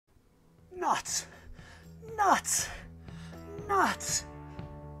nuts, nuts, nuts,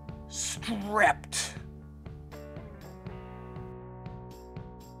 stripped.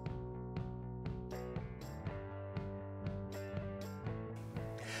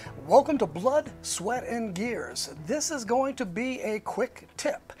 Welcome to Blood, Sweat, and Gears. This is going to be a quick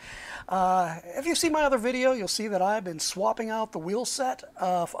tip. If you see my other video, you'll see that I've been swapping out the wheel set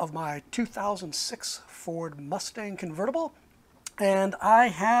of my 2006 Ford Mustang convertible, and I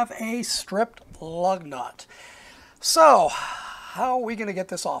have a stripped lug nut. So, how are we going to get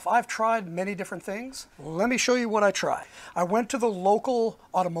this off? I've tried many different things. Let me show you what I tried. I went to the local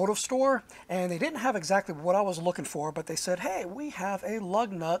automotive store, and they didn't have exactly what I was looking for, but they said, hey, we have a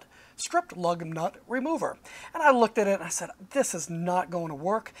lug nut, stripped lug nut remover. And I looked at it and I said, this is not going to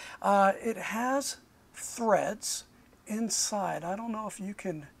work. It has threads inside. I don't know if you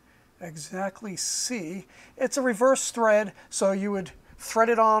can exactly see. It's a reverse thread, so you would thread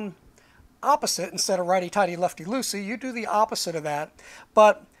it on opposite instead of righty-tighty, lefty-loosey. You do the opposite of that,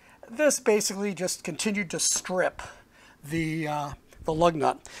 but this basically just continued to strip the lug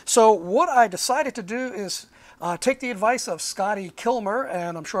nut. So what I decided to do is take the advice of Scotty Kilmer,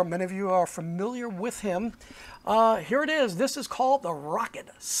 and I'm sure many of you are familiar with him. Here it is. This is called the Rocket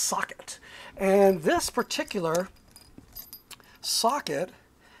Socket, and this particular socket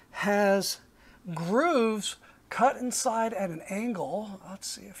has grooves cut inside at an angle. Let's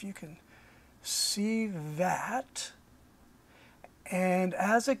see if you can see that. And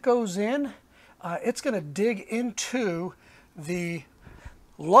as it goes in, it's going to dig into the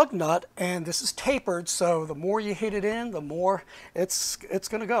lug nut, and this is tapered, so the more you hit it in, the more it's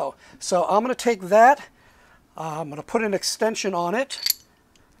going to go. So I'm going to take that, I'm going to put an extension on it,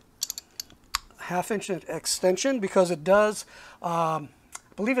 half-inch extension, because it does, I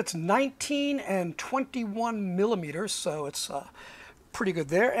believe it's 19 and 21 millimeters, so it's pretty good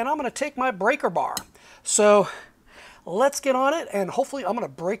there. And I'm going to take my breaker bar. So let's get on it, and hopefully I'm going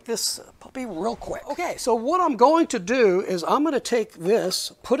to break this puppy real quick. Okay, so what I'm going to do is I'm going to take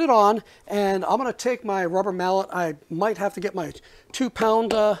this, put it on, and I'm going to take my rubber mallet. I might have to get my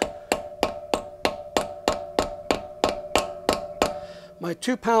 2-pound my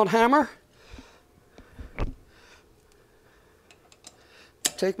 2-pound hammer.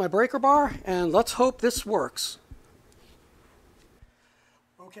 Take my breaker bar, and let's hope this works.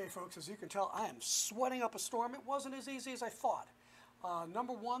 Okay, folks, as you can tell, I am sweating up a storm. It wasn't as easy as I thought.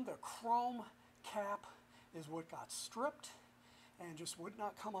 Number one, the chrome cap is what got stripped and just would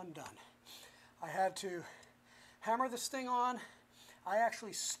not come undone. I had to hammer this thing on. I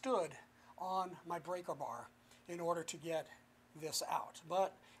actually stood on my breaker bar in order to get this out,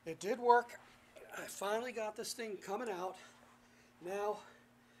 but it did work. I finally got this thing coming out. Now,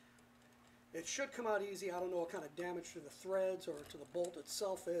 it should come out easy. I don't know what kind of damage to the threads or to the bolt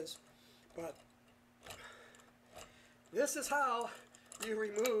itself is, but this is how you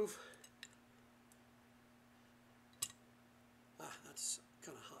remove, that's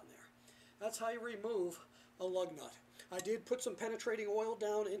kind of hot in there. That's how you remove a lug nut. I did put some penetrating oil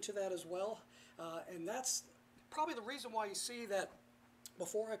down into that as well, and that's probably the reason why you see that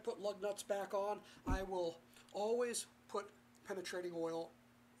before I put lug nuts back on, I will always put penetrating oil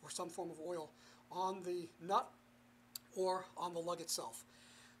or some form of oil on the nut or on the lug itself.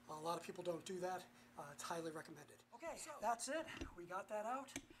 A lot of people don't do that. It's highly recommended. Okay, so that's it. We got that out,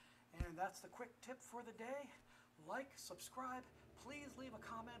 and that's the quick tip for the day. Like, subscribe, please leave a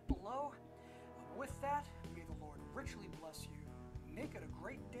comment below. With that, may the Lord richly bless you. Make it a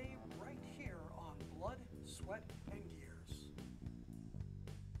great day right here on Blood, Sweat,